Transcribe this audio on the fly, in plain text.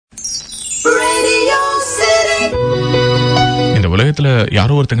உலகத்துல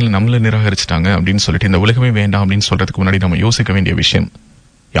யாரோ ஒருத்தங்களை நம்மள நிராகரிச்சுட்டாங்க அப்படின்னு சொல்லிட்டு இந்த உலகமே வேண்டாம் அப்படின்னு சொல்றதுக்கு முன்னாடி நம்ம யோசிக்க வேண்டிய விஷயம்,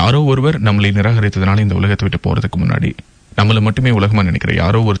 யாரோ ஒருவர் நம்மளை நிராகரித்ததுனால இந்த உலகத்தை விட்டு போறதுக்கு முன்னாடி நம்மள மட்டுமே உலகமா நினைக்கிற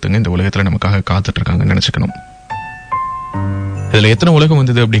யாரோ ஒருத்தங்க இந்த உலகத்துல நமக்காக காத்துட்டு இருக்காங்கன்னு நினைச்சுக்கணும். இதுல எத்தனை உலகம்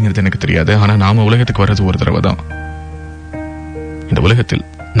வந்தது அப்படிங்கிறது எனக்கு தெரியாது. ஆனா நாம உலகத்துக்கு வர்றது ஒரு தடவை தான். இந்த உலகத்தில்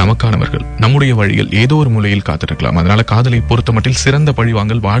நமக்கானவர்கள் நம்முடைய வழியில் ஏதோ ஒரு மூலையில் காத்திருக்கலாம். அதனால காதலை பொறுத்த மட்டில் சிறந்த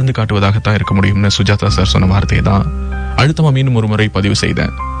பழிவாங்கல் வாழ்ந்து காட்டுவதாகத்தான் இருக்க முடியும்னு சுஜாதா சார் சொன்ன வார்த்தையை தான் அழுத்தமா மீண்டும் ஒரு முறை பதிவு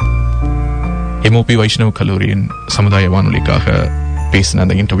செய்தேன். எம்ஓபி வைஷ்ணவ கல்லூரியின் சமுதாய வானொலிக்காக பேசின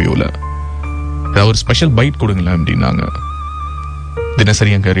அந்த இன்டர்வியூல ஒரு ஸ்பெஷல் பைட் கொடுங்களேன் அப்படின்னாங்க.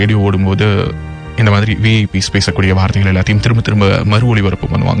 தினசரி அங்க ரேடியோ ஓடும்போது இந்த மாதிரி விஐபிஸ் பேசக்கூடிய வார்த்தைகள் எல்லாத்தையும் திரும்ப திரும்ப மறு ஒளிபரப்பு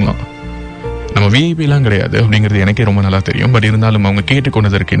பண்ணுவாங்களாம். நம்ம விஐபி எல்லாம் கிடையாது அப்படிங்கிறது எனக்கே ரொம்ப நல்லா தெரியும். பட் இருந்தாலும் அவங்க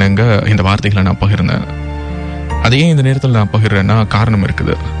கேட்டுக்கொண்டதற்கு இணங்க இந்த வார்த்தைகளை நான் பகிர்ந்தேன். அதையே இந்த நேரத்தில் நான் பகிர்றேன்னா காரணம்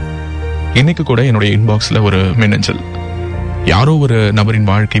இருக்குது. இன்னைக்கு கூட என்னுடைய இன்பாக்ஸ்ல ஒரு மின்னஞ்சல், யாரோ ஒரு நபரின்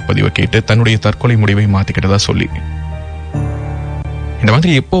வாழ்க்கை பதிவை கேட்டு தன்னுடைய தற்கொலை முடிவை மாத்திக்கிட்டதா சொல்லி. இந்த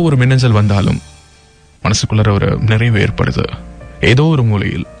மாதிரி எப்போ ஒரு மின்னஞ்சல் வந்தாலும் மனசுக்குள்ள ஒரு நிறைவு ஏற்படுது. ஏதோ ஒரு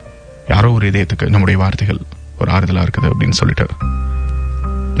மூலையில் யாரோ ஒரு இதயத்துக்கு நம்முடைய வார்த்தைகள் ஒரு ஆறுதலா இருக்குது அப்படின்னு சொல்லிட்டு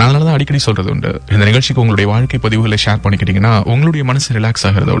அதனாலதான் அடிக்கடி சொல்றது உண்டு, இந்த நிகழ்ச்சிக்கு உங்களுடைய வாழ்க்கை பதிவுகளை ஷேர் பண்ணிக்கிட்டீங்கன்னா உங்களுடைய மனசு ரிலாக்ஸ்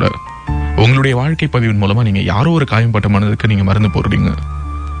ஆகிறதோட உங்களுடைய வாழ்க்கை பதிவின் மூலமா நீங்க யாரோ ஒரு காயம்பட்ட மனதுக்கு நீங்க மருந்து போடுறீங்க.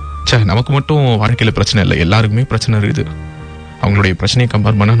 நமக்கு மட்டும் வாழ்க்கையில பிரச்சனை இல்லை, எல்லாருக்குமே பிரச்சனை இருக்குது. அவங்களுடைய பிரச்சனையை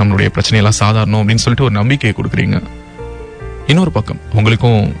கம்பேர் பண்ணா நம்மளுடைய பிரச்சனையெல்லாம் சாதாரணம் அப்படின்னு சொல்லிட்டு ஒரு நம்பிக்கையை கொடுக்குறீங்க. இன்னொரு பக்கம்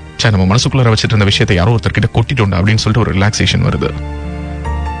உங்களுக்கும் நம்ம மனசுக்குள்ளார வச்சுட்டு இருந்த விஷயத்தை யாரோ ஒருத்தர்கிட்ட கொட்டிட்டோம் அப்படின்னு சொல்லிட்டு ஒரு ரிலாக்ஸேஷன் வருது.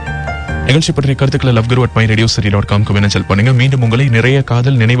 நிகழ்ச்சி பற்றிய கருத்துக்களை loveGuru@myradiocity.com மின்னஞ்சல் பண்ணுங்க. மீண்டும் உங்களை நிறைய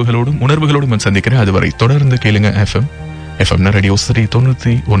காதல் நினைவுகளோடும் உணர்வுகளோடும் சந்திக்கிறேன். அதுவரை தொடர்ந்து கேளுங்க FM ரேடியோ சிட்டி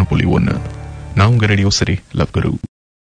 91.1. நான் உங்க ரேடியோ சிட்டி லவ் குரு.